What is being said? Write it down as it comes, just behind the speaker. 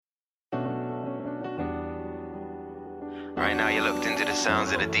Right now you're looked into the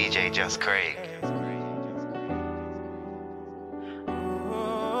sounds of the DJ Just Craig.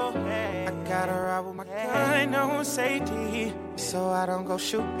 Gotta ride with my gun on safety, so I don't go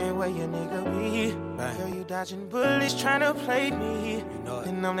shooting where your nigga be. Girl, you dodging bullets tryna play me,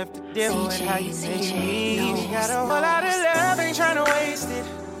 and I'm left to deal with how you take me. Got a whole lot of love, ain't tryna waste it.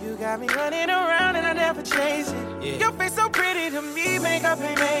 You got me running around and I never chase it. Yeah. Your face so pretty to me, makeup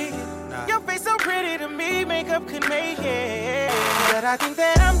ain't make it. Your face so pretty to me, makeup could make it. But I think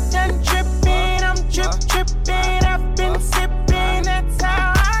that I'm done tripping, I'm tripping. I've been sipping, that's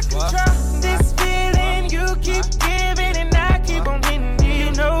how I control this feeling you keep giving, and I keep on hitting you.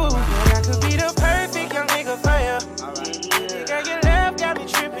 You know that I could be the perfect young nigga for you. Girl, your love got me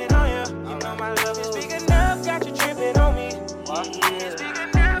tripping on you. You know my love is big enough, got you tripping on me. It's big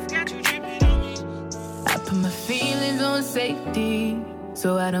enough, got you tripping on me. I put my feelings on safety,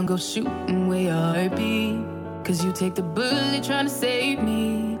 so I don't go shooting where your heart be. Cause you take the bullet trying to save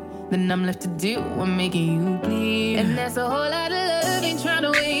me, then I'm left to deal with making you bleed. And that's a whole lot of love, ain't trying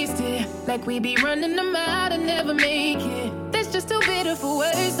to waste it. Like we be running them out and never make it. That's just too bitter for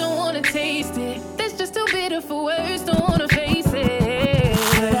words, don't wanna taste it. That's just too bitter for words, don't wanna face it.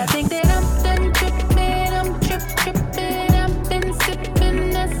 But I think that I'm done tripping, I'm tripping. I've been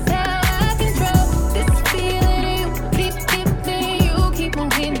sipping, that's how I control this feeling you keep giving, you keep on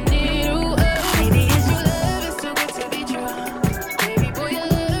getting it. Maybe it's your love, it's too good to be true. Baby boy, your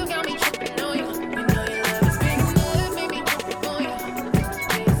love got me tripping on you. You know your love is big enough, make me trip on you.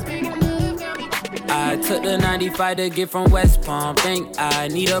 It's big enough, got me tripping on you. I took the 95 to get from West Palm. Think I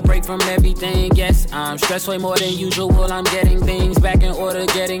need a break from everything. Yes, I'm stressed way more than usual. I'm getting things back in order,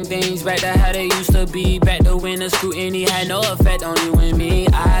 getting things back to how they used to be. Back to when the scrutiny had no effect on you and me.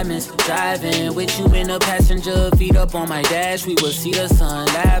 I miss driving with you in the passenger, feet up on my dash. We would see the sun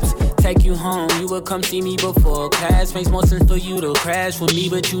lapse, take you home. You would come see me before class. Makes more sense for you to crash with me,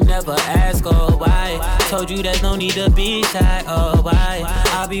 but you never ask, oh why? Told you there's no need to be shy, oh why?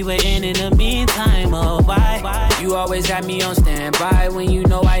 I'll be waiting in the meantime, oh why? You always got me on standby when you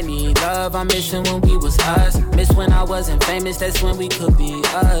know I need love. I'm missing when we was us. Miss when I wasn't famous, that's when we could be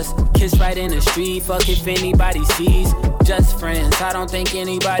us. Kiss right in the street, fuck if anybody sees. Just friends, I don't think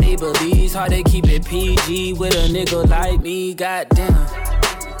anybody believes. Hard to keep it PG with a nigga like me, goddamn.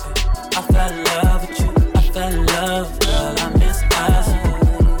 I fell in love with you, I fell in love, girl, I miss us.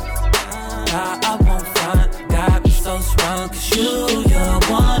 I won't front, got me so strong, cause you're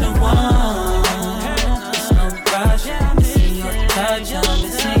one-on-one. It's no rush, missing your touch, I'm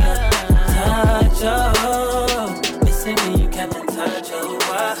missing your touch, oh. Missing me, you kept in touch, oh,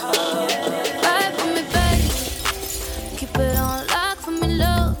 wow. Ride for me, baby, keep it on lock for me,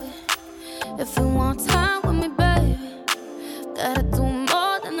 love it. If you want time with me, baby, gotta do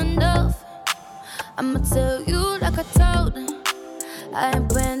more than enough. I'ma tell you like I told them, I ain't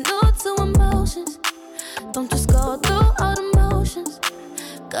brand new to emotions. Don't just go through all the motions.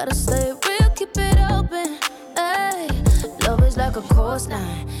 Gotta stay real, keep it open. Ay, love is like a course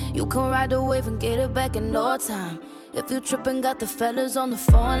line. You can ride the wave and get it back in no time. If you trippin', got the fellas on the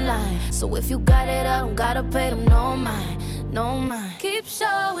phone line. So if you got it, I don't gotta pay them no mind, no mind. Keep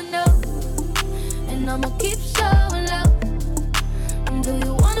showing up, and I'ma keep showing love. Do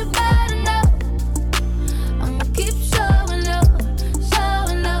you want it bad enough? I'ma keep showing love,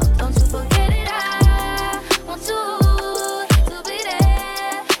 showing love. Don't you forget it, I want you to be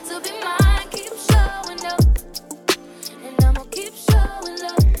there, to be mine. Keep showing up, and I'ma keep showing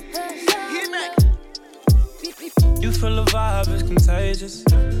love, showing love. You feel the vibe, it's contagious.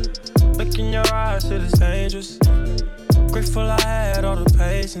 Look in your eyes, shit is dangerous. Grateful I had all the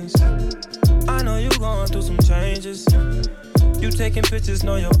patience. I know you going through some changes. You taking pictures,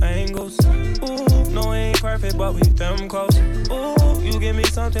 know your angles. Ooh, no, we ain't perfect, but we them close. Ooh, you give me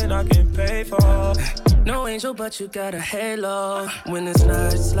something I can pay for. No angel, but you got a halo. When it's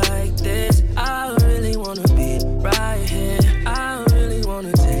nights like this, I really wanna be right here. I really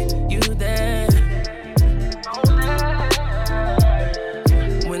wanna take you there.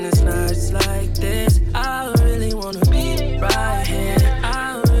 When it's nights like this, I really wanna be right here.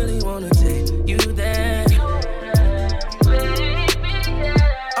 I really wanna take you there.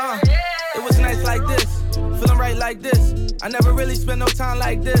 It was nights like this, feeling right like this. I never really spent no time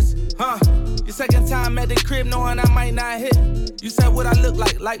like this, huh? Your second time at the crib, knowing I might not hit. You said what I look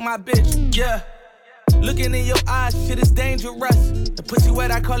like my bitch, yeah. Looking in your eyes, shit is dangerous. The pussy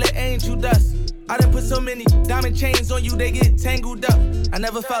wet, I call it angel dust. I done put so many diamond chains on you, they get tangled up. I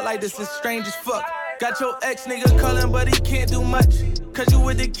never felt like this, it's strange as fuck. Got your ex nigga calling, but he can't do much. Cause you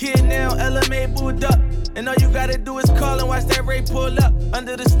with the kid now, LMA booed up. And all you gotta do is call and watch that Ray pull up.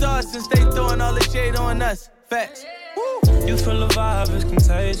 Under the stars since they throwing all the shade on us. Facts. Woo. You feel the vibe, it's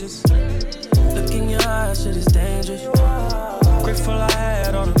contagious. Look in your eyes, shit is dangerous. Grateful I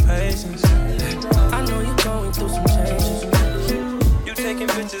had all the patience. I know you're going through some changes. You taking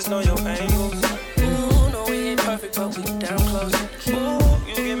pictures, know your angles. Ooh, no, we ain't perfect, but we down close. Ooh,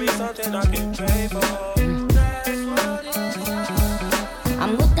 you give me something I can pay for.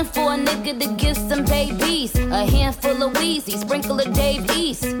 I'm looking for a nigga to give some babies. A handful of Wheezy, sprinkle of Dave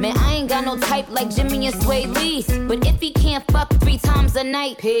East. Man, I ain't got no type like Jimmy and Sway Lee's. But if he can't fuck 3 times a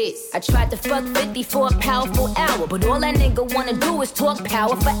night, peace. I tried to fuck 50 for a powerful hour, but all that nigga wanna do is talk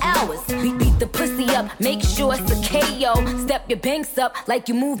power for hours. Beat the pussy up, make sure it's a KO. Step your banks up like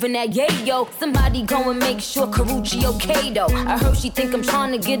you moving that yayo. Somebody go and make sure Karuchi okay though. I heard she think I'm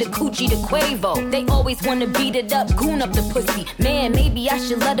trying to get a coochie to Quavo. They always wanna beat it up, goon up the pussy. Man, maybe I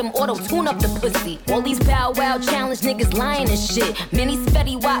should let him auto-tune up the pussy. All these Bow Wow challenge niggas lying and shit. Many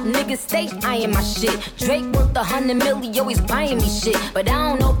Fetty Wap niggas stay eyeing my shit. Drake worth 100 million, always buying me shit. But I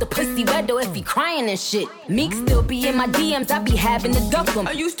don't know if the pussy wet or if he crying and shit. Meek still be in my DMs, I be having to duck him.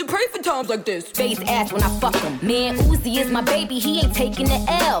 I used to pray for times like this. Face ass when I fuck him. Man, Uzi is my baby, he ain't taking the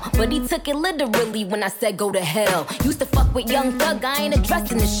L. But he took it literally when I said go to hell. Used to fuck with Young Thug, I ain't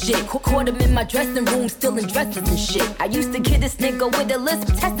addressing the shit. Caught him in my dressing room, still in dresses and shit. I used to get this nigga with a list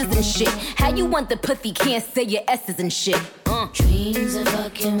of testers and shit. How you want the pussy, can't say your S's and shit. Dreams of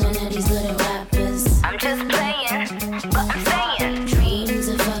fucking one of these little rappers. I'm just playing, but I'm saying. Dreams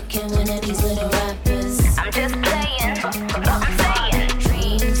of fucking one of these little rappers. I'm just playing, but I'm saying.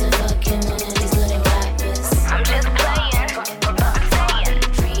 Dreams of fucking one of these little rappers. I'm just playing, but I'm saying.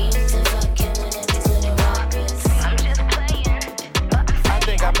 Dreams of fucking one of these little rappers. I'm just playing, but I'm saying. I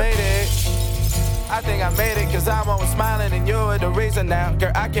think I made it. I think I made it, cause I'm always smiling and you're the reason now.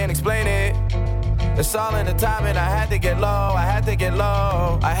 Girl, I can't explain it. It's all in the timing, I had to get low, I had to get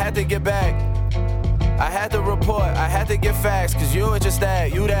low, I had to get back. I had to report, I had to get facts, cause you were just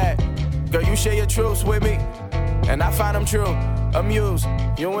that, you that. Girl, you share your truths with me, and I find them true. Amused,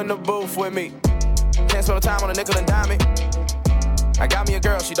 you in the booth with me. Can't spend no time on a nickel and dime it. I got me a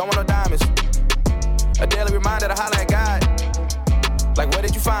girl, she don't want no diamonds. A daily reminder to holler at God. Like, where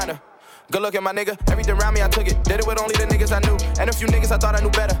did you find her? Good looking, my nigga. Everything around me, I took it. Did it with only the niggas I knew. And a few niggas I thought I knew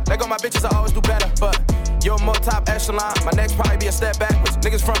better. Let go my bitches, I always do better. But you're more top echelon. My next probably be a step backwards.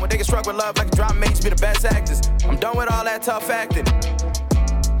 Niggas front when they get struck with love like a drama mates be the best actors. I'm done with all that tough acting.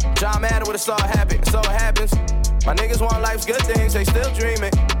 John Madden with a saw happen. So it happens. My niggas want life's good things, they still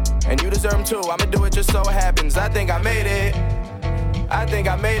dreaming. And you deserve them too. I'ma do it just so it happens. I think I made it. I think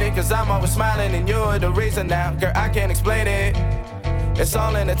I made it, cause I'm always smiling and you're the reason now. Girl, I can't explain it. It's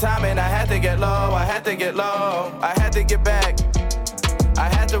all in the timing, I had to get low, I had to get low, I had to get back. I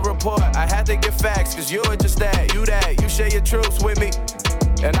had to report, I had to get facts, cause you were just that, you share your truths with me,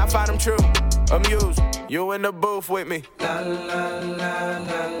 and I find them true, amused, you in the booth with me. La la la la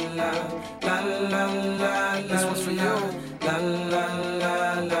la, la la la, this one's for you. La la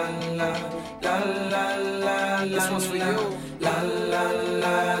la la la, la la la, this one's for you. La la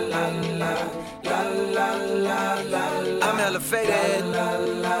la la la. I'm elevated.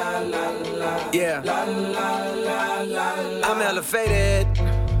 Yeah. I'm elevated.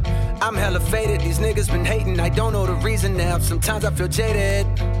 I'm elevated. These niggas been hating. I don't know the reason now. Sometimes I feel jaded.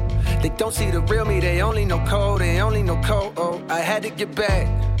 They don't see the real me. They only know code. They only know code. Oh, I had to get back.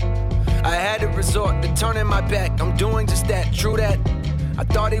 I had to resort to turning my back. I'm doing just that. True that. I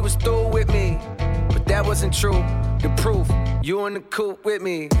thought he was through with me, but that wasn't true. The proof, you in the coupe with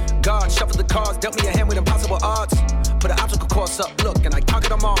me. God shuffled the cards, dealt me a hand with impossible odds. Put an obstacle course up, look, and I conquered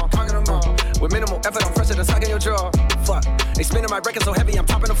them all. With minimal effort, I'm fresher than sock in your jaw. Fuck, they spinning my record so heavy, I'm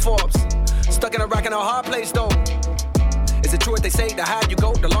topping the Forbes. Stuck in a rock in a hard place though. Is it true what they say, the higher you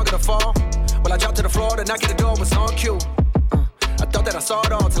go, the longer the fall? Well, I dropped to the floor, the knock at the door was on cue. I thought that I saw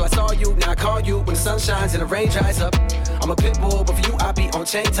it all till I saw you. Now I call you when the sun shines and the rain dries up. I'm a pit bull, but for you I be on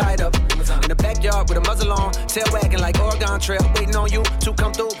chain tied up. In the backyard with a muzzle on, tail wagging like Oregon Trail, waiting on you to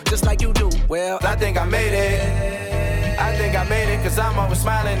come through just like you do. Well, I think I made it. I think I made it, cause I'm always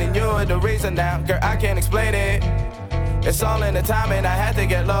smiling and you're the reason now. Girl, I can't explain it. It's all in the timing, I had to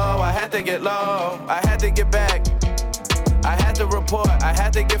get low, I had to get low, I had to get back. I had to report, I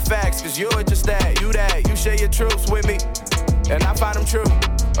had to get facts, cause you were just that, you share your truths with me. And I find them true,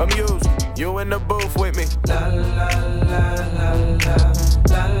 amused, you in the booth with me. La la la la la,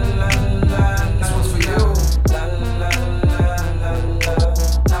 la la la, this one's for you. La la la la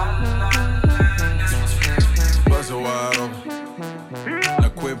la, this one's for you. Bust it wide open, now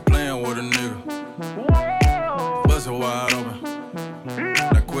quit playing with a nigga. Bust it wide open,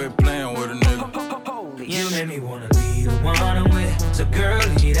 now quit playing with a nigga. You made me wanna be the one I'm with, so girl,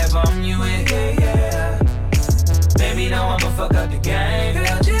 leave that bomb you in, yeah, yeah. Baby, now I'm fuck up the game.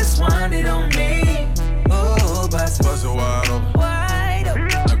 Girl, just wind it on me. Ooh, bust it wide open. Wide open.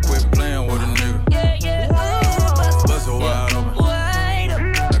 Now quit playing with a nigga. Yeah, yeah. Ooh, bust it wide open. Wide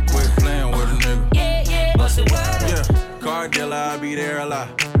open. Now quit playing with a nigga. Yeah, yeah. Bust it wide open. Yeah, car dealer, I'll be there a lot.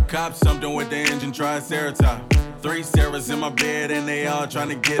 Cop something with the engine, Triceratops. 3 Sarahs in my bed and they all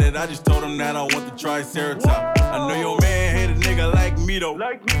tryna get it. I just told them that I want the Triceratops. I know your man hate a nigga like me though.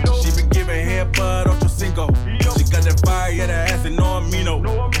 She been giving head bud on Cinco. She got that fire, yeah, that ass and no amino.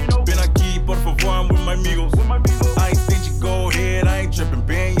 Been a key, por favor, I'm with my amigos. I ain't seen you go ahead, I ain't tripping.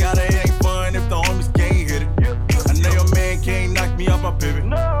 Bang yada, it ain't fun if the homies can't hit it. I know your man can't knock me off my pivot.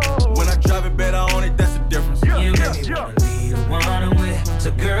 When I drive it better on it, that's the difference. You make me wanna be the one I'm with.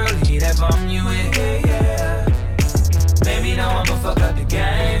 So girl, leave that bomb you with. Yeah. Baby, now I'ma fuck up the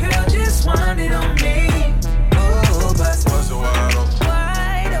game. Girl, just wind it on me. Ooh, bust it wide open.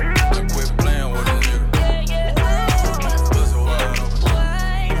 Wide open. Now quit playing with a nigga. Yeah, yeah. Bust it wide open.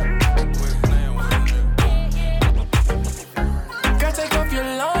 Wide open. Now quit playing with a nigga. Girl, take off your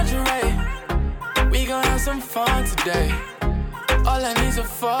lingerie. We gon' have some fun today. All I need's a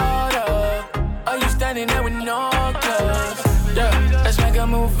photo. Are you standing there with no clothes? Yeah, let's make a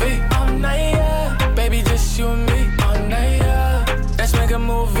movie all night, yeah. Baby, just you and me all night, yeah. Let's make a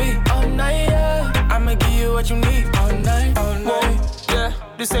movie all night, yeah. I'ma give you what you need all night, all night. Whoa, yeah,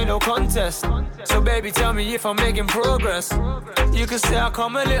 this ain't no contest. So baby, tell me if I'm making progress. You can say I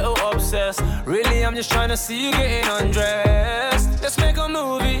come a little obsessed. Really, I'm just trying to see you getting undressed. Let's make a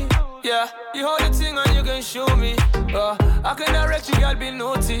movie, yeah. You hold the thing and you can show me. I can direct you, girl, be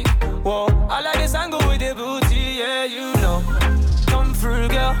naughty. Whoa, I like this angle with the booty, yeah, you know. Come through,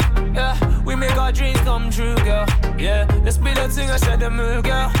 girl, yeah. We make our dreams come true, girl. Yeah, let's be the thing I said the move,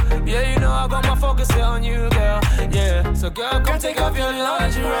 girl. Yeah, you know I got my focus set on you, girl. Yeah, so girl, come take off your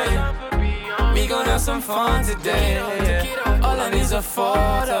lingerie. We gon' have some fun today. All I need's a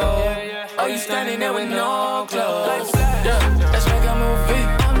photo. Are you standing there with no clothes? Yeah, let's make a movie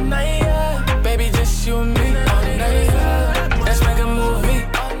all night, yeah. Baby, just you and me all night, yeah. Let's make a movie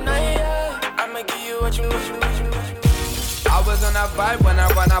all night, yeah. I'ma give you what you need. I was on a vibe when I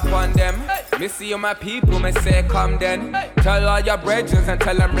run up on them. Me see all my people, me say come then. Tell all your brethren and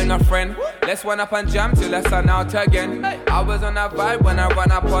tell them bring a friend. Let's run up and jam till the sun out again. I was on a vibe when I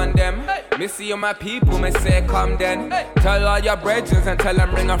run up on them. Me see all my people, me say come then. Tell all your brethren and tell them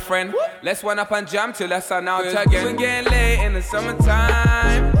bring a friend. Let's run up and jam till the sun out again. We getting late in the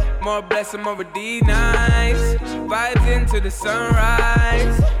summertime. More blessing, more D nice. Vibes into the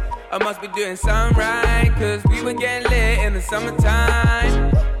sunrise. I must be doing something right, cause we were getting lit in the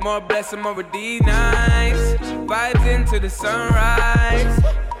summertime. More blessing, more D nice. Vibes into the sunrise.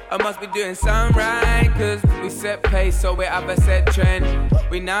 I must be doing something right, cause we set pace, so we have a set trend.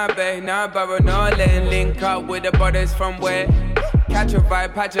 We not beg, not borrow, no lend. Link up with the brothers from where? Catch a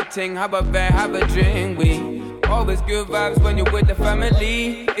vibe, patch a ting, have a bear, have a drink. We always good vibes when you're with the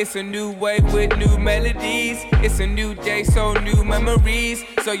family. It's a new wave with new melodies. It's a new day, so new memories.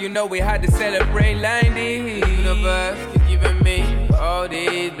 So you know we had to celebrate like this. Universe is giving me all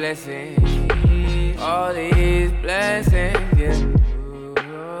these blessings. All these blessings, yeah.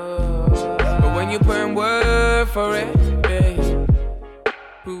 But when you put in word for it, yeah.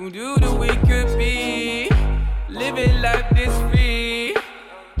 Who do the we could be? Living life this free.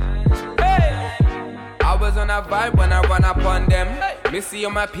 I was on a vibe when I run up on them. Me see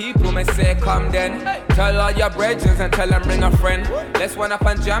all my people, me say come then. Tell all your brethren and tell them bring a friend. Let's run up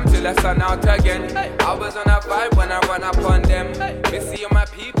and jam till the sun out again. I was on a vibe when I run up on them. Me see all my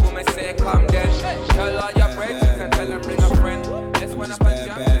people, me say come then. Tell all your brethren and tell them bring a friend. Let's run up and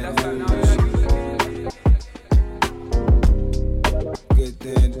jam till the sun out again. Good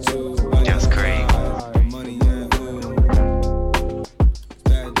thing to do. Just Craig. Money and food.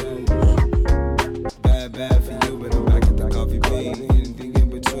 Bad news. Bad for you, but I'm back at the coffee bean. Anything in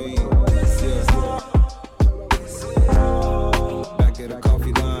between. Yeah. Back at the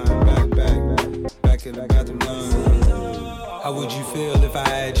coffee line. Back at the bathroom line. How would you feel if I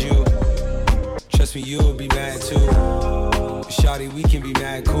had you? Trust me, you'll be mad too. Shawty, we can be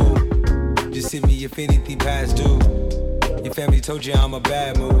mad cool. Just hit me if anything past due. Your family told you I'm a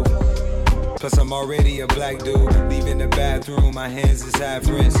bad move. Plus I'm already a black dude. Leaving the bathroom, my hands is half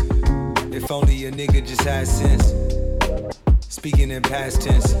rinsed. If only a nigga just had sense. Speaking in past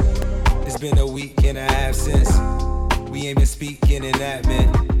tense. It's been a week and a half since we ain't been speaking in that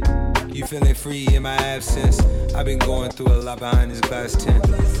minute. You feeling free in my absence. I've been going through a lot behind this glass tent.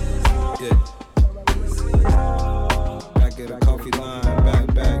 Yeah. Back at the coffee line,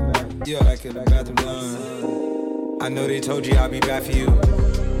 back. Yeah, back at the bathroom line. I know they told you I'll be back for you.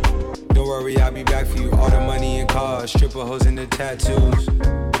 Don't worry worry, I'll be back for you. All the money and cars, stripper hoes and the tattoos.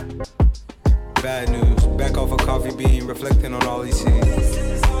 Bad news, back off a coffee bean, reflecting on all he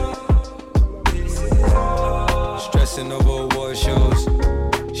sees. Stressing over award shows,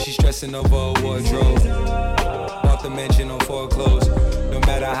 she stressing over a wardrobe. Bought the mansion on foreclosed. No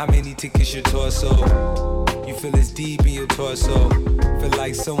matter how many tickets your torso, you feel it's deep in your torso. Feel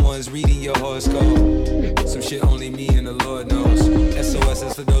like someone's reading your horoscope. Some shit only me and the Lord knows. SOS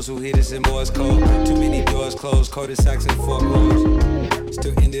is for those who hit us in Morse code. Too many doors closed, cul-de-sacs and foreclosed.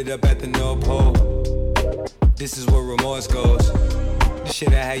 Still ended up at the North Pole. This is where remorse goes. The shit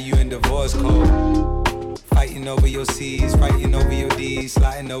that had you in divorce code. Fighting over your C's, fighting over your D's,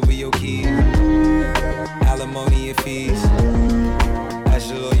 sliding over your keys. Alimony and fees. Ask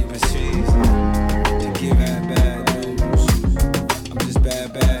your lawyer for fees. To give out bad news. I'm just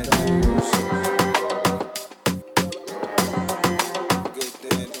bad news.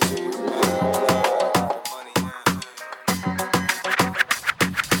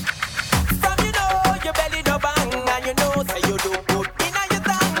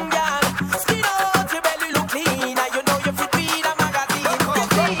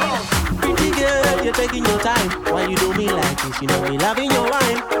 Taking your time, why you do me like this? You know me loving your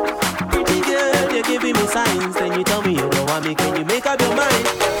wine. Pretty girl, you're giving me signs. Then you tell me you don't want me, can you make up your mind?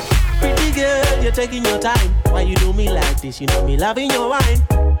 Pretty girl, you're taking your time, why you do me like this? You know me loving your wine.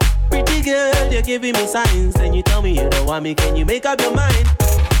 Pretty girl, you're giving me signs. Then you tell me you don't want me, can you make up your mind?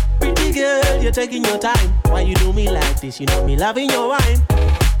 Pretty girl, you're taking your time, why you do me like this? You know me loving your wine.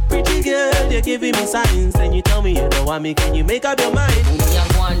 Pretty girl, you're giving me signs. Then you tell me you don't want me, can you make up your mind? Me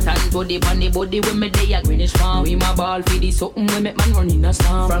a want and body on the body when me day a Greenwich farm. We my ball for the something when make man run in a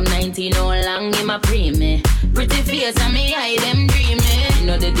storm. From 19 all long, him a pre me. Pretty face and me eye them dreaming. You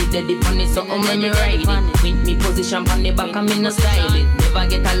know they did the dip on the something when me ride it. With me position on the back and me no style it. Never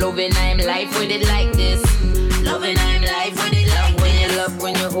get a loving, I'm life with it like this. Loving, I'm life with it like this. When you love,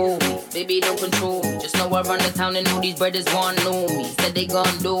 when you hold me, baby don't control me. Just know I run the town and know these brothers want know me. Said they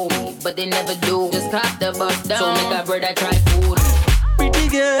gon' do me, but they never do. Just cop the bus down, so make a brother try food. Pretty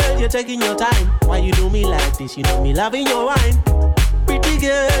girl, you're taking your time, why you do me like this? You know me loving your wine. Pretty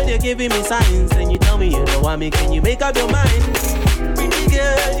girl, you're giving me signs. Then you tell me you don't want me, can you make up your mind? Pretty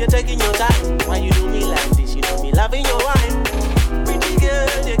girl, you're taking your time, why you do me like this? You know me loving your wine. Pretty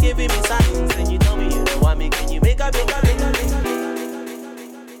girl, you're giving me signs. Then you tell me you don't want me, can you make up your mind?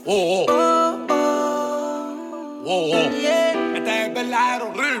 Oh, oh. Oh, oh. Oh, oh. Yeah. Esta es verdad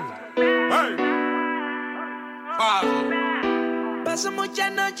horrible. Hey. Paso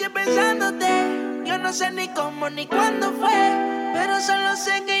muchas noches pensándote. Yo no sé ni cómo ni cuándo fue, pero solo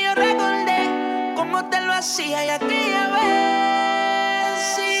sé que yo recordé cómo te lo hacía y aquella vez.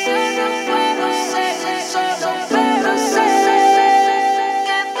 Sí, no puedo ser, solo puedo ser.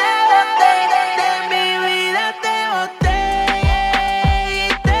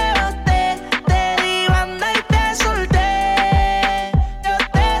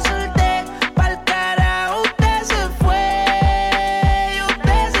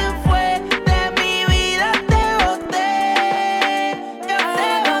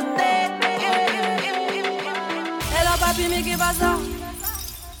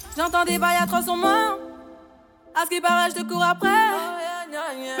 J'entends des bails à 300 mains. À ce qui paraît, je te cours après.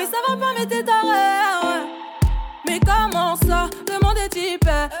 Mais ça va pas, mais t'es taré, ouais. Mais comment ça, le monde est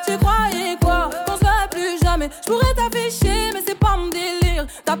hyper. Tu croyais quoi, qu'on se verrait plus jamais. Je pourrais t'afficher, mais c'est pas mon délire.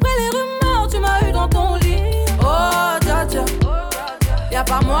 D'après les rumeurs, tu m'as eu dans ton lit. Oh, dja dja, y'a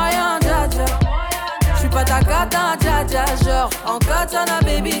pas moyen, dja dja. J'suis pas ta cata, dja dja. Genre, en katana,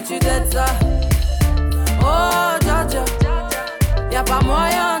 baby, tu t'aides ça. Oh, dja dja, y'a pas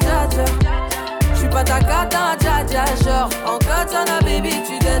moyen, dja dja. J'suis pas ta cata, dja dja. Genre, en katana, baby,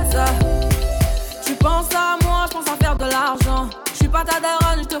 tu t'aides ça. Tu penses à moi, j'pense à faire de l'argent. J'suis pas ta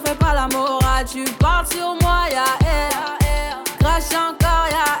daronne, j'te fais pas la morale. Tu parles sur moi, y'a air. Crache encore,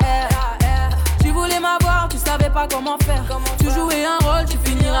 y'a air. Tu voulais m'avoir, tu savais pas comment faire. Tu jouais un rôle, tu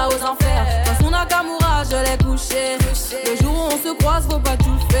finiras aux enfers. Dans son Nakamura, je l'ai couché. Le jour où on se croise, faut pas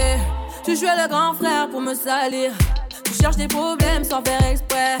tout faire. Tu jouais le grand frère pour me salir. Tu cherches des problèmes sans faire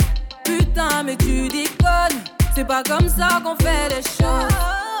exprès. Putain, mais tu déconnes. C'est pas comme ça qu'on fait les choses.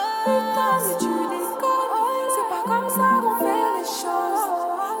 Putain, mais tu déconnes. C'est pas comme ça qu'on fait les choses.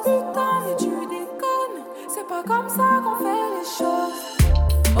 Putain, mais tu déconnes. C'est pas comme ça qu'on fait les choses.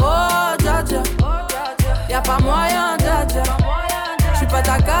 Oh, dja dja, y'a pas moyen, dja dja. J'suis pas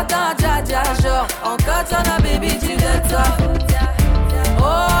ta cata, dja dja. Genre, en katana, baby, tu t'aides ça.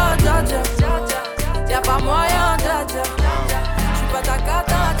 Oh, dja dja, y'a pas moyen, dja dja. J'suis pas ta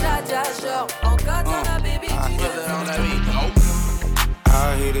cata, dja dja. Genre, en katana, baby, tu t'aides ça.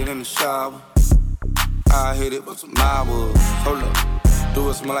 Out hit it in the shower. I hit it with some hours. Hold up, do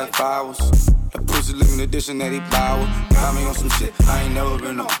it smell like flowers. That pussy living edition that he power. Got me on some shit I ain't never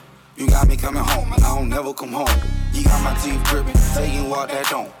been on. You got me coming home and I don't never come home. You got my teeth dripping, saying what that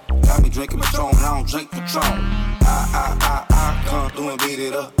don't. Got me drinking Patron and I don't drink Patron. I come through and beat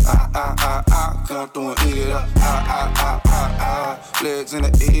it up. I come through and eat it up. Legs in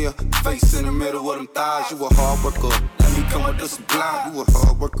the air, face in the middle of them thighs. You a hard worker, let me come with the supply. You a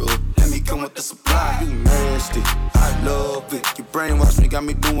hard worker, let me come with the supply. You nasty, I love it. You brainwash me, got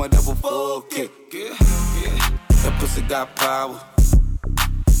me doing whatever fuck it. Yeah. That pussy got power.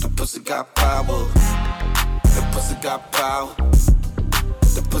 That pussy got power. That pussy got power.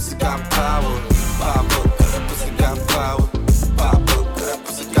 That pussy got power. Pop up, that pussy got power. Pop up, that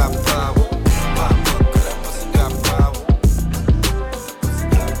pussy got power. Pop up, that pussy got power.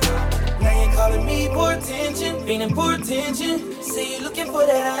 Now you calling me for attention, feeling for attention. Say you looking for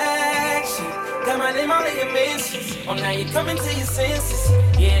that action. Got my name all in your mentions. Oh, now you coming to your senses.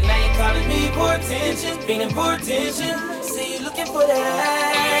 Yeah, now you calling me for attention, feeling for attention. Say you looking for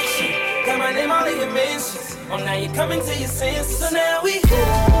that action. Got my name all in your mentions. Oh, now you coming to your senses. So now we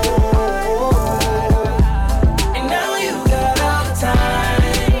and now you got all the time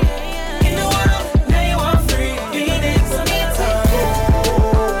in the world. Now you want free. Being it for me time.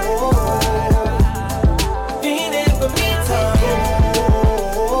 Being it for me time.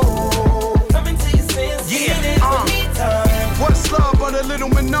 Coming to your senses. Being it for me time. What's love but a little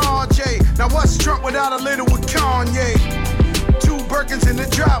menage? Now what's Trump without a little with Kanye? 2 Birkins in the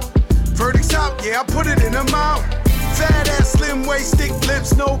drought. Verdict's out, yeah, I put it in her mouth. Fat ass, slim waist, thick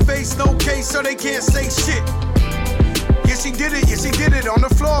lips, no face, no case, so they can't say shit. Yes, she did it on the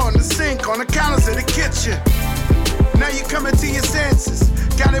floor, on the sink, on the counters in the kitchen. Now you coming to your senses.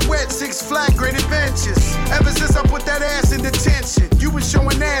 Got it wet, 6 flat, great adventures. Ever since I put that ass in detention, you was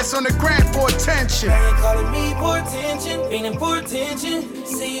showing ass on the gram for attention. Now you calling me for attention, feeling for attention.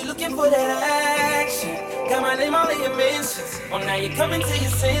 Say you looking for that action. Got my name all in your mentions. Oh, now you coming to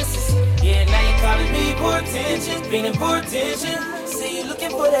your senses. Yeah, now you calling me for attention, feeling for attention. Say you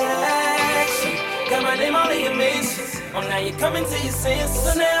looking for that action. Got my name all in your mentions. Oh, now you coming to your senses.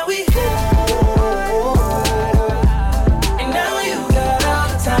 So now we and now you got all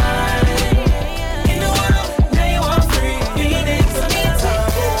the time in the world. Now you want free. Being it for me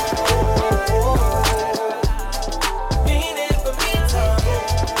time. Being it for me time.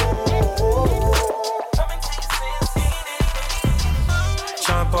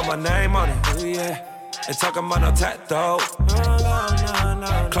 Tryna put my name on it, oh yeah. Ain't talking about no tattoo.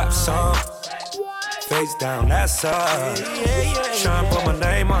 No. Clap some, face down, that's up. Tryna put my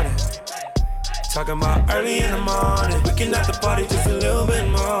name on it. Talking about early in the morning. We can at the party just a little bit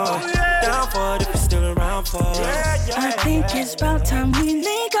more. Down for it if you're still around for it. I think it's about time we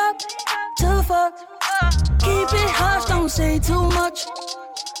link up to fuck. Keep it hush, don't say too much.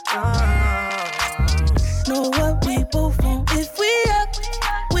 Know what we both want. If we up.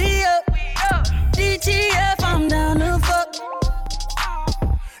 DTF, I'm down to fuck.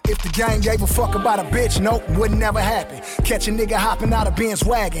 If the gang gave a fuck about a bitch, nope, would never happen. Catch a nigga hopping out of Ben's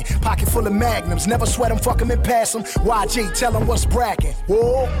wagon. Pocket full of magnums, never sweat him, fuck him and pass him. YG, tell him what's bragging.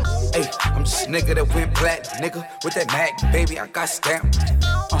 Whoa. Hey, I'm just a nigga that went black, nigga. With that Mac, baby, I got stamped.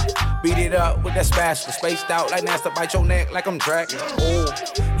 Beat it up with that spatula, spaced out like Nasty, bite your neck like I'm dragging. Oh,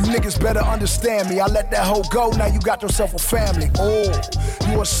 you niggas better understand me. I let that hoe go, now you got yourself a family. Oh,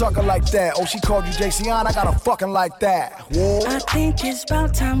 you a sucker like that. Oh, she called you JCN, I got a fucking like that. Whoa. I think it's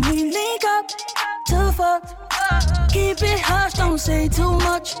about time we link up to fuck. Keep it hush, don't say too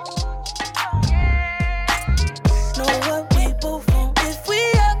much. Know what we both want. If we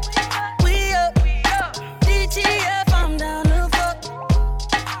up. DTF, I'm down to fuck.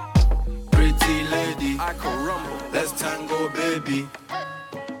 Pretty lady, I can rumble. Let's tango, baby.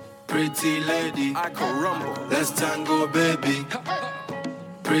 Pretty lady, I can rumble. Let's tango, baby.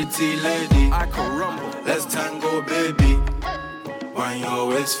 Pretty lady, I can rumble. Let's tango, baby. Wind your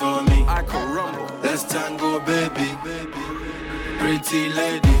waist for me, I can rumble. Let's tango, baby. Pretty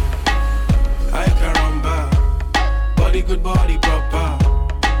lady, I can rumble. Body good, body proper.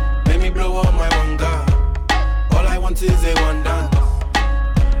 Make me blow up my wanga. All I want is a one dance.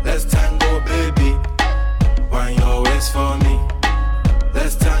 Let's tango, baby. Wind your waist for me.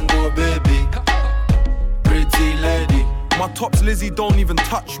 Let's tango, baby. Pretty lady. Tops Lizzie don't even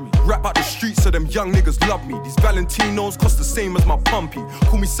touch me. Rap out the streets so them young niggas love me. These Valentinos cost the same as my pumpy.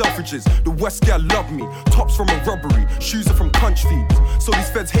 Call me Selfridges, the West girl love me. Tops from a robbery, shoes are from Crunch Feeds. So these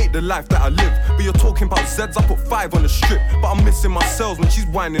feds hate the life that I live. But you're talking about Zeds, I put 5 on the strip. But I'm missing my cells when she's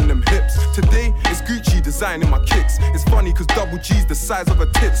winding them hips. Today, it's Gucci designing my kicks. It's funny cause double G's the size of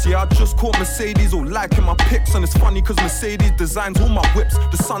her tits. Yeah, I just caught Mercedes all liking my pics. And it's funny cause Mercedes designs all my whips.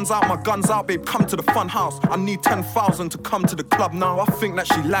 The sun's out, my gun's out, babe, come to the fun house. I need 10,000 to come to the club now. I think that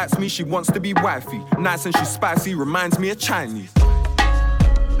she likes me, she wants to be wifey. Nice and she's spicy, reminds me of Chinese.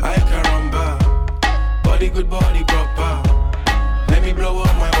 I caramba, body good, body proper. Let me blow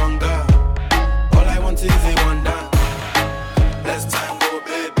up my wonder. All I want is a wonder. Let's tango,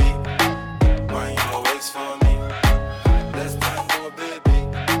 baby. Why you always for me? Let's tango, baby.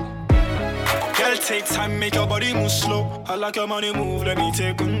 Girl, take time, make your body move slow. I like your money move, let me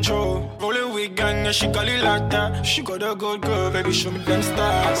take control. Roll it with gang, yeah, she got it like that. She got a good girl, baby, show me them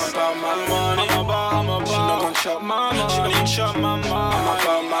stars. I'm about my money, I'm about. She not gon' chop my money, she not gon' chop my money. I'm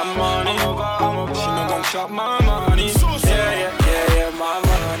about my money, I'm about. She not gon' chop my money. Yeah, my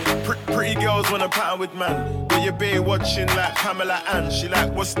money. Pretty girls wanna pattern with man. But your bae watching like Pamela Ann. She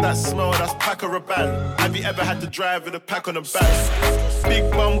like, what's that smell? That's Pack or a band. Have you ever had to drive with a pack on the back? Big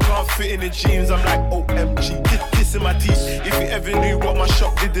bum can't fit in the jeans. I'm like, OMG, kissing my teeth. If you ever knew what my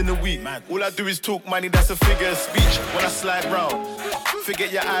shop did in a week, all I do is talk money, that's a figure of speech. When I slide round,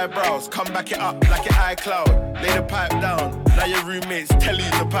 forget your eyebrows, come back it up like your iCloud. Lay the pipe down, now your roommates tell you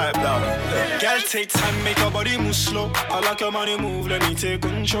to pipe down. Girl, take time, make your body move slow. I like your money move, let me take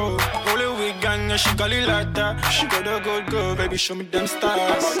control. Roll it with gang, yeah, she got it like that. She got a good girl, baby, show me them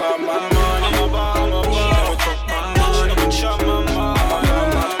stars. I'm about my money, I'm about. Never talk my money, never chop my money.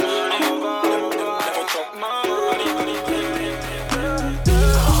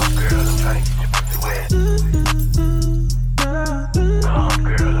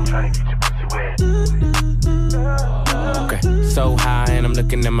 So high and I'm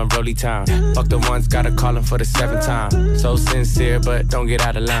looking at my rollie time. Fuck the ones, gotta call him for the 7th time. So sincere, but don't get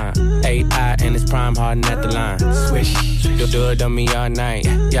out of line. AI and it's prime hardin' at the line. Swish, you'll do it on me all night.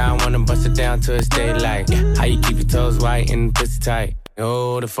 Yeah, I wanna bust it down till it's daylight. How you keep your toes white and the pussy tight?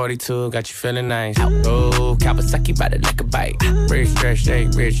 Oh, the 42 got you feeling nice. Oh, Kawasaki bout it like a bike. Rich, fresh,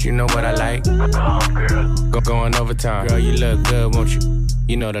 shake, rich, you know what I like. Going overtime. Girl, you look good, won't you?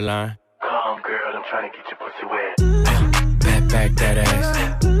 You know the line. Come, girl, I'm trying to get your pussy wet. Back that ass.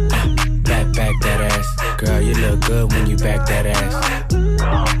 Back that ass. Girl, you look good when you back that ass.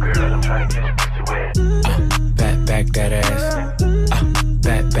 Come, girl, I'm trying to get your pussy wet. Back that ass.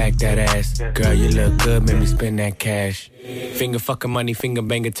 Back that ass. Girl, you look good, make me spend that cash. Finger fucking money, finger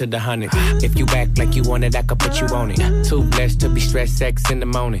banger to the 100. If you act like you want it, I can put you on it. Too blessed to be stressed, sex in the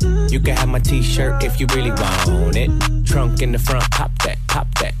morning. You can have my t-shirt if you really want it. Trunk in the front, pop that,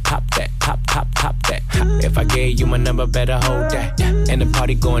 pop that, pop that, pop that. If I gave you my number, better hold that. And the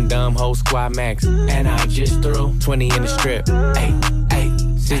party going dumb, whole squad max. And I just threw 20 in the strip. Ay,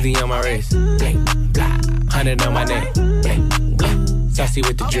 60 on my wrist. Bling, blah. 100 on my neck. Bling, blah. Saucy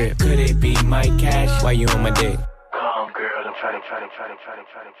with the drip. Could it be my cash? Why you on my dick? Come, girl, I'm trying.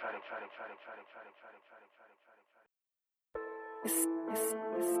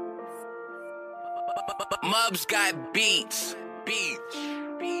 Mubs got beats.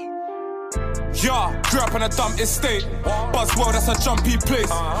 Yeah, grew up on a dumb estate. Buzzword, that's a jumpy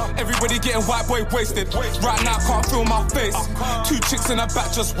place. Everybody getting white boy wasted. Right now, can't feel my face. 2 chicks in the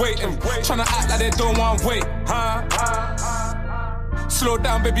back just waiting. Tryna act like they don't want wait. Slow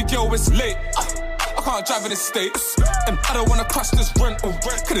down, baby girl, it's late. I can't drive in the States, and I don't wanna crash this rental.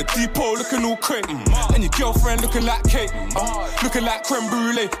 Cause the depot looking all crate, and your girlfriend looking like cake, looking like creme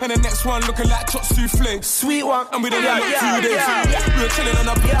brulee, and the next one looking like choc souffle. Sweet one, and we don't have 2 days. We were chilling on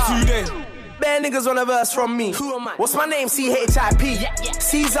a block 2 days. Bare niggas on a verse from me. Who am I? What's my name? CHIP.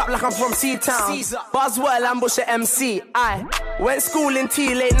 C's up like I'm from C-Town. Buzzwell, ambush at MC. I went school in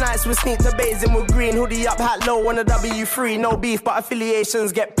T, late nights with sneak to bathing with green. Hoodie up, hat low on a W3. No beef, but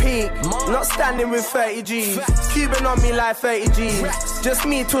affiliations get peak. Not standing with 30 G's. Cuban on me like 30 G's. Just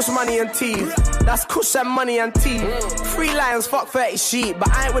me, tush money and teeth. That's kush and money and teeth. 3 lions, fuck 30 sheep. But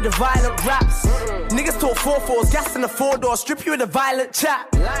I ain't with the violent raps. Niggas talk 4-4s, gas in the 4-door. Strip you with a violent chat.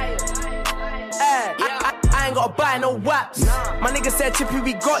 I ain't gotta buy no waps. My nigga said, Chippy,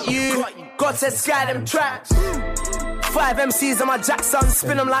 we got you. God said, sky them tracks. 5 MCs on my Jackson,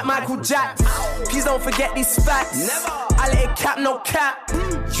 spin them like Michael Jackson. Please don't forget these facts. I let it cap, no cap.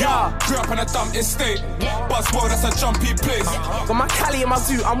 Yeah, grew up on a dumb estate. Buzzword, that's a jumpy place. Got my Cali in my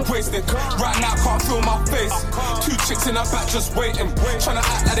zoo, I'm wasted. Right now, can't feel my face. 2 chicks in the back just waiting. Tryna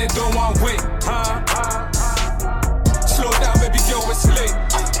act like they don't want wait. Slow down, Yo, it's late.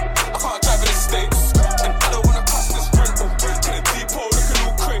 I can't drive in the States. And I don't wanna cost this rent. To the depot, looking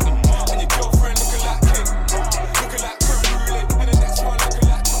all crazy. And your girlfriend looking like cake. Looking like creme brulee. And the next one looking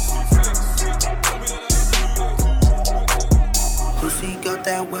like toffee flakes. Pussy got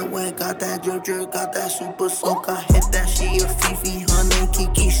that wet, got that drip, got that super soak. I hit that, she a Fifi, her name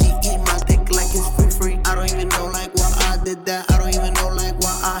Kiki. She eat my dick like it's free. I don't even know like why I did that. I don't even know like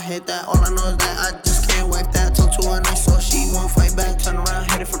why I hit that. All I know is that I just can't wipe that. Talk to her nice so she won't fight back. Turn around,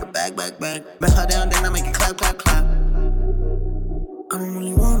 hit it for the back. Bet her down, then I make it clap. I don't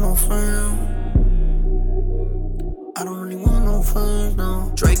really want no friends. I don't really want no friends,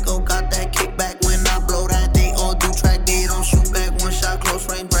 no. Draco got that kickback when I blow that. They all do track, they don't shoot back. One shot, close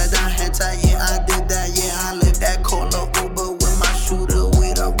range, bread down, head tie. Yeah, I did that, yeah, I lived that. Call up Uber with my shooter,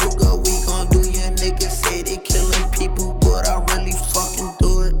 with a Ruger. We gon' do your niggas say they killing people, but I really fucking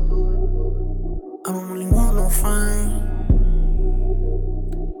do it. I don't really want no friends.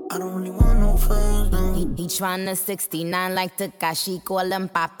 I don't really want no friends, no. He tryna 69 like Takashi, call him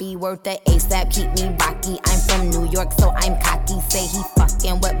Papi, worth the ASAP, keep me rocky. I'm from New York, so I'm cocky. Say he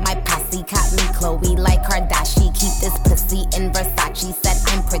fucking with my posse, caught me Chloe like Kardashian. Keep this pussy in Versace, said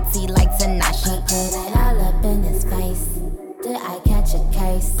I'm pretty like Tanashi. Put it all up in his face. Did I catch a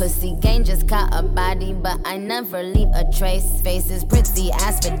case? Pussy gang just caught a body, but I never leave a trace. Face is pretty,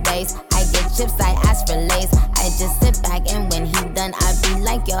 ass for days. I get chips, I ask for lace. I just sit back and when he done, I be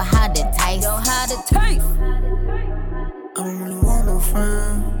like, yo, how to taste? Yo, how to taste? I don't really want no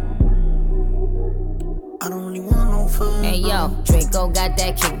friends. I don't really want no friends. Hey yo, Draco got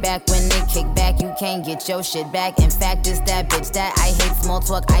that kickback. When they kick back, you can't get your shit back. In fact, it's that bitch that I hate small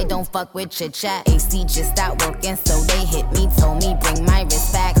talk. I don't fuck with chit chat. AC just stopped working, so they hit me. Told me bring my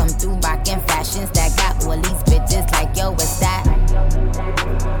wrist back. Come through rockin' fashions that got all these bitches like yo, what's that? I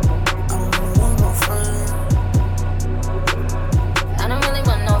don't really want no friends. I don't really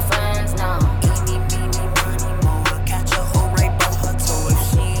want no friends, no. Eeny, meeny, miny, mo. I catch a hoe right by her toe. If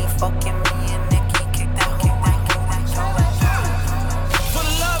she ain't fucking me and Nicky, kick that. For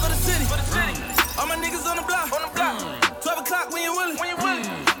the love of the city, all my niggas on the block. 12 o'clock when you willing.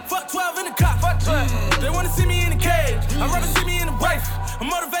 Fuck 12 in the cop. They wanna see me in the cage. I'd rather see me in the wife. A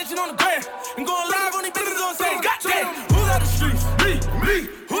motivation on the gram. And going live on these bitches on stage. Goddamn, who's out the streets? Me.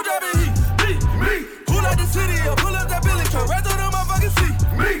 Who driving heat? Me. Who like the city? Or pull up that Billy truck right through the motherfucking seat?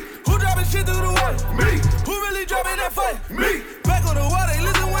 Me. Who driving shit through the water? Me. Who really driving that fight? Me. Back on the water,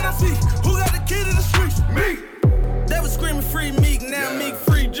 listen when I speak. Who got the key to the streets? Me. They was screaming free Meek, now Meek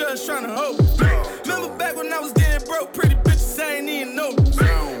free, just tryna hold. Remember back when I was getting broke, pretty bitches I ain't even know.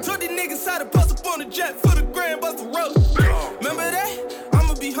 Told these niggas how to post up on the jet for the grand bust the road. Remember that?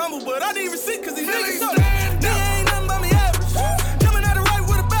 I'ma be humble, but I need receipt cause these niggas so nigga ain't nothing but me average. Coming out the right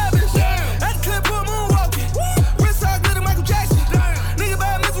with a bad bitch. At the clip, put moonwalking. Wrist side glitter, Michael Jackson. Nigga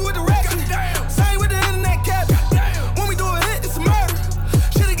bad messing with the racket. Same with the internet cap. When we do a hit, it's a murder.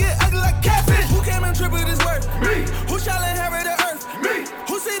 Shit'll get ugly like catfish. Who came and tripled his worth? Me. Who shall inherit the earth? Me.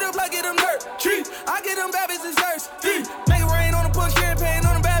 Who see the blood, get them dirt? Cheap. I get them bad bitches first. Make it rain on them, put champagne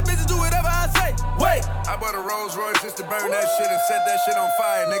on them bad bitches, do whatever I say. Wait. I bought a Rolls Royce just to burn that shit and set that shit on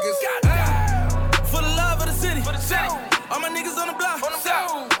fire, niggas. For the love of the city. All my niggas on the block. 12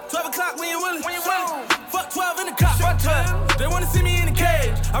 o'clock when you willing. Fuck 12 in the cop. They wanna see me in the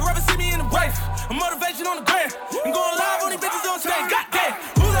cage. I'd rather see me in the wife. A motivation on the gram. And going live on these bitches on stage. Goddamn.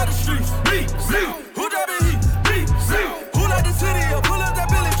 Who's out the streets? Me. Who driving heat? Me. Who like the city? Or pull up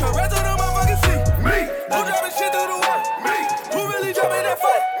that Billy truck right through the motherfucking seat? Me. Who driving shit through the water? Me. Who really driving that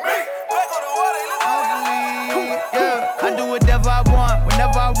fight? Me. Back on the water, yeah, I do whatever I want,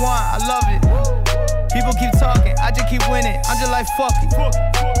 whenever I want, I love it. People keep talking, I just keep winning, I'm just like fuck it.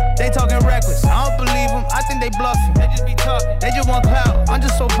 They talking reckless, I don't believe them, I think they bluffing. They just be talking, they just want clout, I'm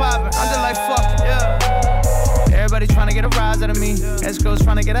just so poppin', I'm just like fuck it, yeah. Everybody tryna get a rise out of me, escorts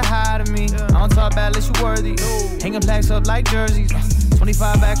tryna get a high out of me. I don't talk bad unless you worthy, hanging plaques up like jerseys.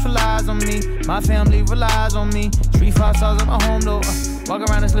 25 bags relies on me, my family relies on me. 3-5 stars at my home though, walk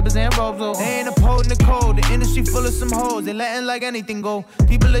around in slippers and robes though. They ain't upholding the code, the industry full of some hoes. They letting like anything go,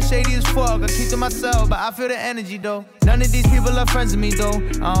 people are shady as fuck. I keep to myself, but I feel the energy though. None of these people are friends with me though,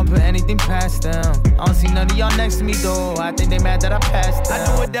 I don't put anything past them. I don't see none of y'all next to me though, I think they mad that I passed them. I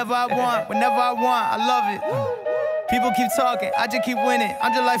do whatever I want, whenever I want, I love it. People keep talking, I just keep winning,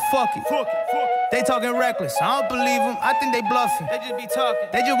 I'm just like fuck it. They talking reckless, I don't believe them, I think they bluffing. They just be talking,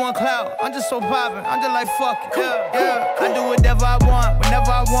 they just want clout, I'm just so poppin', I'm just like fuck it. Yeah, I do whatever I want,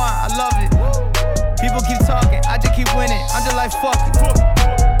 whenever I want, I love it. People keep talking, I just keep winning, I'm just like fuck it.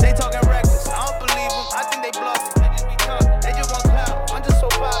 They talking reckless, I don't believe them, I think they bluffing. They just be talking, they just want clout, I'm just so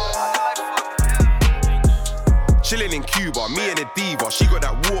poppin', I'm just like fuck it. Chilling in Cuba, me and the She got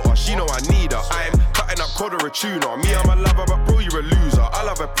that water, she know I need her. I'm cutting up cod or a tuna. Me, I'm a lover, but bro, you're a loser. I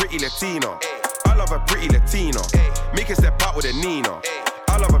love a pretty Latina. I love a pretty Latina. Make her step out with a Nina.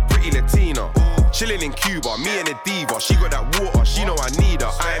 I love a pretty Latina. Chilling in Cuba, me and a diva. She got that water, she know I need her.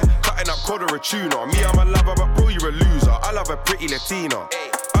 I'm cutting up cod or a tuna. Me, I'm a lover, but bro, you're a loser. I love a pretty Latina.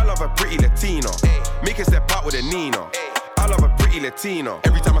 I love a pretty Latina. Make her step out with a Nina. I love a pretty Latina.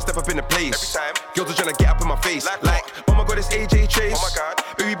 Every time I step up in the place, girls are trying to get up in my face. Like, oh my god, it's AJ Chase. Oh my god,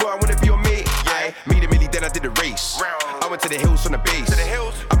 baby boy, I wanna be your mate. Yeah, made a milli, then I did the race. I went to the hills from the base.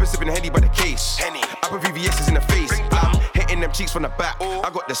 I've been sipping Henny by the case. I put VVS's in the face. I'm hitting them cheeks from the back.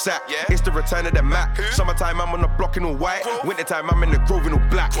 I got the sack. It's the return of the Mac. Summertime, I'm on the block in all white. Wintertime, I'm in the Grove in all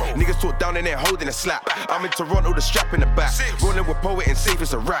black. Niggas talk down in there holding a slap. I'm in Toronto, the strap in the back. Rolling with poet and safe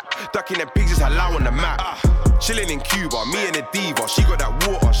as a rap. Ducking them pigs is halal on the map. Chilling in Cuba, me and a diva. She got that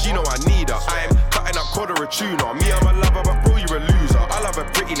water, she know I need her. I'm cutting up cod or a tuna. Me, I'm a lover, but bro, you're a loser. I love a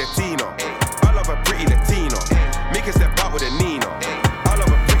pretty Latina. I love a pretty Latina. Make her step out with a Nina. I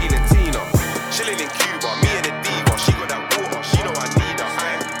love a pretty Latina. Chilling in Cuba, me and a diva. She got that water, she know I need her.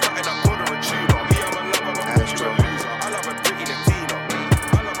 I'm cutting up cod or a tuna. Me, I'm a lover, but bro, you're a loser. I love a pretty Latina.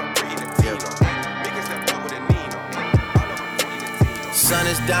 I love a pretty Latina. Make her step out with a Nina. I love a pretty Latina. Sun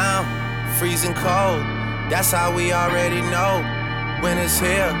is down, freezing cold. That's how we already know when it's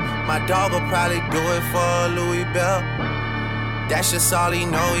here. My dog will probably do it for Louis Bell. That's just all he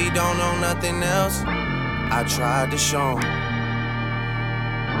know, he don't know nothing else. I tried to show him.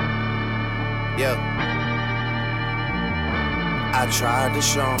 Yeah. I tried to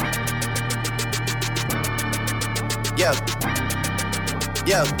show him. Yeah.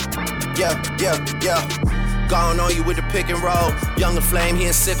 Gone on you with the pick and roll. Younger flame, he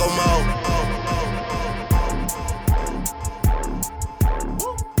in sicko mode.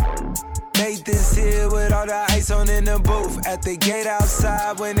 Made this here with all the ice on in the booth. At the gate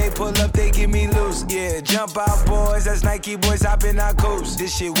outside, when they pull up, they give me loose. Yeah, jump out, boys, that's Nike boys hopping our coops.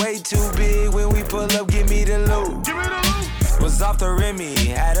 This shit way too big, when we pull up, give me the loot. Was off the Remy,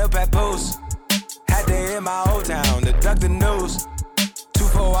 had up at Post. Had to hit my old town to duck the news.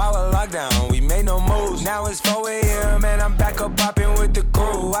 24-hour lockdown, we made no moves. Now it's 4 a.m. and I'm back up popping with the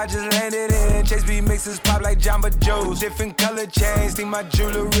crew. I just landed in, Chase B mixes pop like Jamba Joe's. Different color chains, think my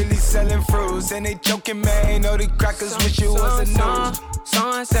jeweler really selling fruits. And they joking, man, know the crackers wish it was a news.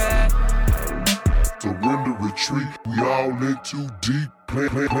 Sunset. Surrender, retreat, we all in too deep. Plan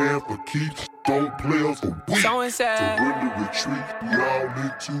for keeps, don't play us for weak. Surrender, retreat, we all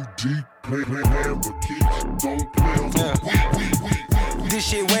in too deep. Plan for keeps, don't play us for weak. This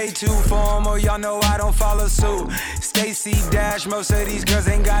shit way too formal, y'all know I don't follow suit. Stacy Dash, most of these girls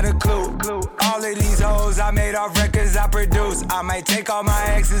ain't got a clue. All of these hoes I made off records I produce. I might take all my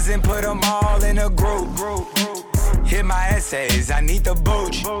exes and put them all in a group. Hit my essays, I need the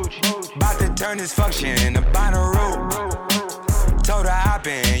booch. About to turn this function into binary. Told her hop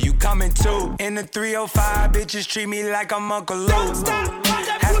in, you coming too. In the 305, bitches treat me like I'm Uncle Luke.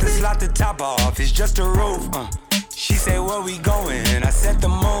 Have to slot the top off, it's just a roof. She said, where we going? I said the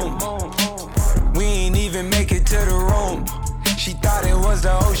moon. We ain't even make it to the room. She thought it was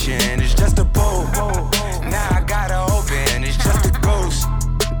the ocean, it's just a pool. Now I gotta open, it's just a ghost.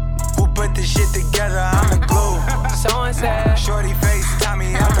 Who put this shit together? I'm the glue. So and said, shorty face,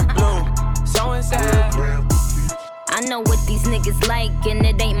 Tommy out the blue. So and said, I know what these niggas like, and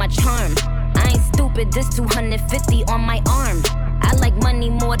it ain't my charm. I ain't stupid, this 250 on my arm. I like money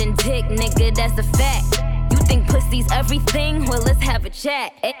more than dick, nigga, that's a fact. You think pussy's everything? Well, let's have a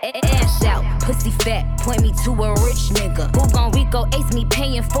chat. Ash out, pussy fat, point me to a rich nigga. Who gon' Rico ace me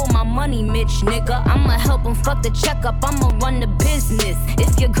paying for my money, Mitch nigga? I'ma help him fuck the checkup, I'ma run the business.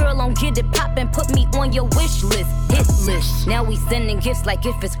 If your girl don't get it poppin', put me on your wish list. Hit list. Now we sending gifts like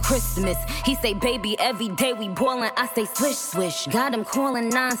if it's Christmas. He say, baby, every day we boilin'. I say, swish, swish. Got him calling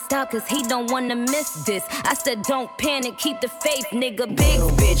non-stop cause he don't wanna miss this. I said, don't panic, keep the faith, nigga. Big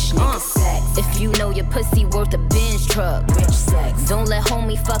bitch, If you know your pussy worth a Benz truck. Rich sex. Don't let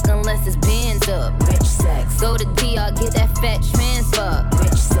homie fuck unless it's bands up. Rich sex. Go to DR, get that fat transfer.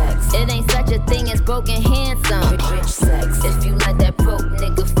 Rich sex. It ain't such a thing as broken handsome. Rich sex. If you let that broke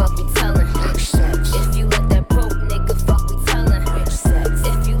nigga fuck, we tellin'. Rich sex. If you let that broke nigga fuck, we tellin'. Rich sex.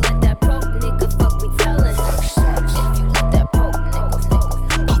 If you let that broke nigga fuck, we tellin'. Rich sex. If you let that broke nigga fuck, we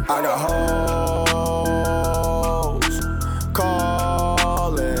tellin'. I got hoes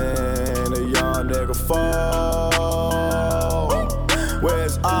calling a young nigga fall.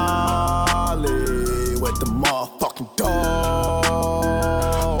 Where's Ollie with the motherfucking dog?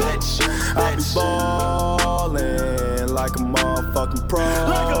 I be ballin' like a motherfucking pro.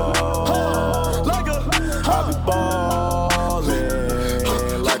 I be ballin'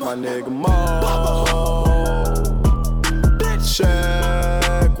 nigga Mo.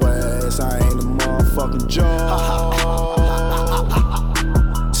 Jacquees, I ain't a motherfucking joke.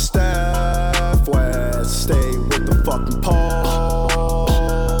 Steph West, stay with the fucking pole.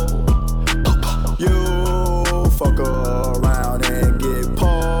 You fuck around and get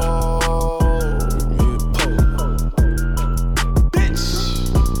pulled. Bitch,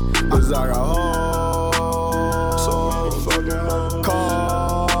 'cause I got hoes. So motherfucking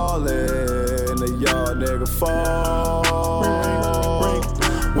calling the young nigga phone.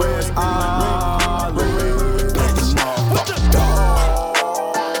 Where's Ollie? That's the motherfucking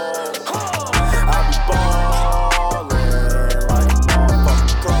dog. I be ballin' like a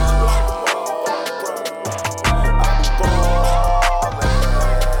motherfucking pro.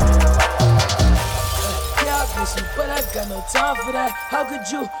 Yeah, I miss you, but I got no time for that. How could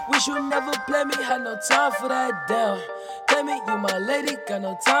you wish you never play me? Had no time for that. Damn. Tell me you my lady, got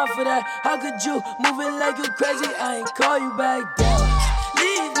no time for that. How could you moving like you crazy? I ain't call you back down.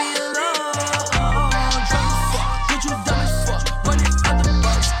 Leave me alone. Drunk as fuck, get you dumb as fuck. Running out the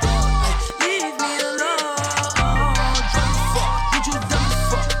bus down. Leave me alone. Drunk as fuck, get you dumb as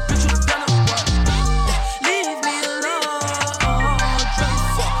fuck. Bitch, you done a what? Leave me alone. Drunk as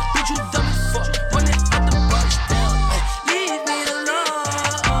fuck, get you dumb as fuck. Running out the bus down. Leave me alone.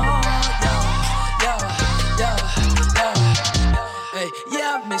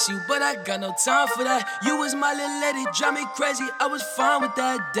 Yeah, I miss you, but I got no time for that. You was my little lady, drive me crazy. I was fine with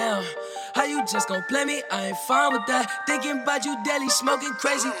that. Damn, how you just gon' play me? I ain't fine with that. Thinking about you daily, smoking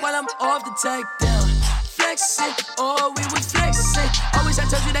crazy while I'm off the tech. Down, flexing, oh we was flexing. Always I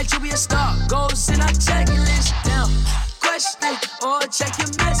told you that you be a star. Goals in our checklist. Down, question or check your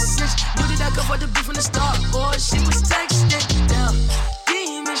message. Knew that I could afford the beat from the start. Or she was texting. Down,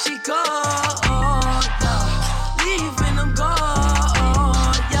 demon she called. Leaving them gone.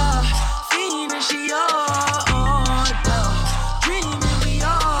 She on, dreaming we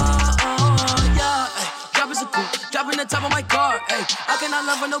on, yeah. Drop is a coupe, dropping the top of my car, ayy. I cannot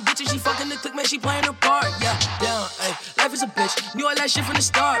love her, no bitch, and she fucking the click, man, she playing her part, yeah. Down, ayy. Life is a bitch, knew all that shit from the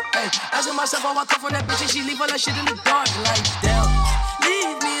start, ayy. Asking myself how I come from that bitch, and she leave all that shit in the dark, like, damn.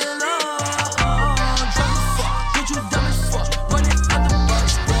 Leave me alone, drunk as fuck, get you dumb as fuck, running out the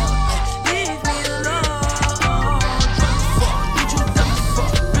bus, down, ayy. Leave me alone, drunk as fuck, get you dumb as fuck,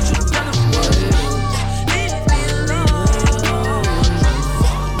 bitch, you done a what?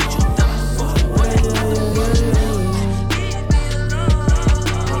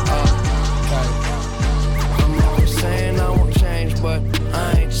 But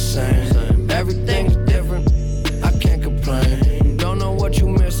I ain't the same. Everything's different, I can't complain. Don't know what you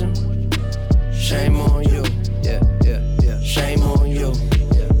missing. Shame on you, yeah. Shame on you.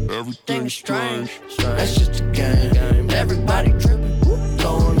 Everything's strange, that's just a game. Everybody tripping,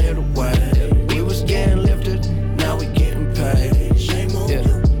 throwing it away. We was getting lifted, now we getting paid. Shame on you.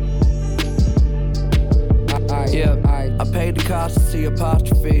 I paid the cost to see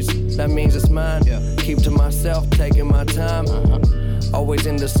apostrophes. That means it's mine. Keep to myself, taking my time. Always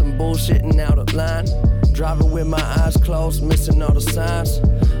into some bullshitting out of line. Driving with my eyes closed, missing all the signs.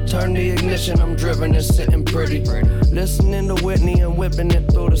 Turn the ignition, I'm driven and sitting pretty. Listening to Whitney and whipping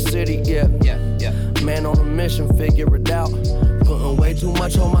it through the city, yeah. Man on a mission, figure it out. Putting way too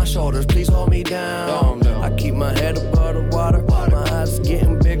much on my shoulders, please hold me down. I keep my head above the water. My eyes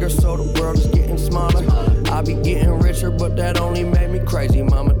getting bigger, so the world is getting smaller. I be getting richer, but that only made me crazy.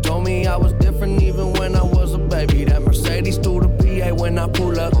 Mama told me I was different even when I was a baby. That Mercedes through the PA when I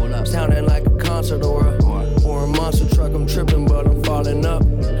pull up. Sounding like a concert or a monster truck. I'm tripping, but I'm falling up.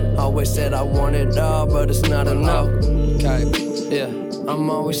 Always said I want it all, but it's not enough. I'm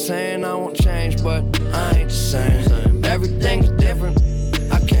always saying I won't change, but I ain't the same. Everything's different,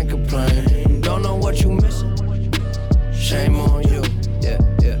 I can't complain. Don't know what you missing. Shame on you, yeah.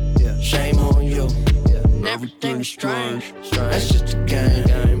 Shame on you. Everything's strange, that's just a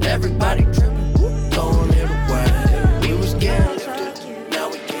game. Everybody tripping, throwing it away. We was getting lifted, now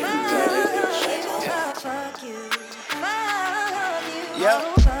we getting paid. Shame on you. Yep.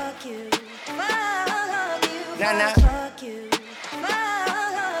 Nah.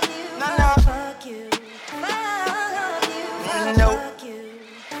 Nope.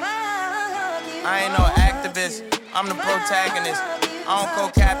 I ain't no activist, I'm the protagonist. I don't go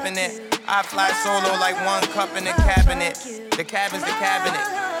capping it. I fly solo like one cup in the cabinet. The cabin's the cabinet.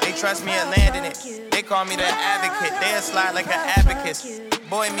 They trust me at landing it. They call me the advocate. They'll slide like an abacus.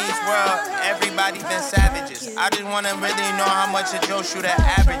 Boy meets world, everybody been savages. I just wanna really know how much a Joe Shooter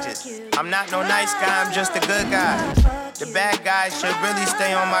averages. I'm not no nice guy, I'm just a good guy. The bad guys should really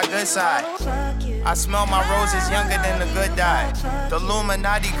stay on my good side. I smell my roses younger than the good die. The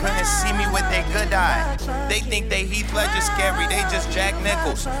Illuminati couldn't see me with their good eye. They think they Heath Ledger scary, they just Jack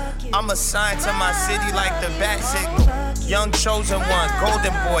Nichols. I'm assigned to my city like the bat signal. Young chosen one,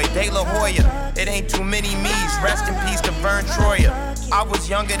 golden boy, De La Hoya. It ain't too many me's, rest in peace to Vern Troyer. I was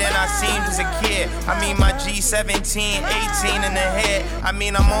younger than I seemed as a kid. I mean my G17, 18 in the head. I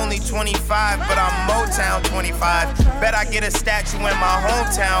mean I'm only 25, but I'm Motown 25. Bet I get a statue in my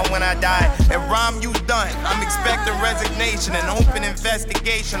hometown when I die. And Rom, you done. I'm expecting resignation and open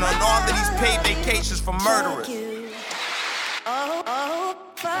investigation on all of these paid vacations for murderers. Fuck you. Oh,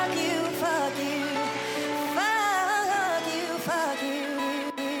 fuck you, fuck you. Fuck you, fuck you.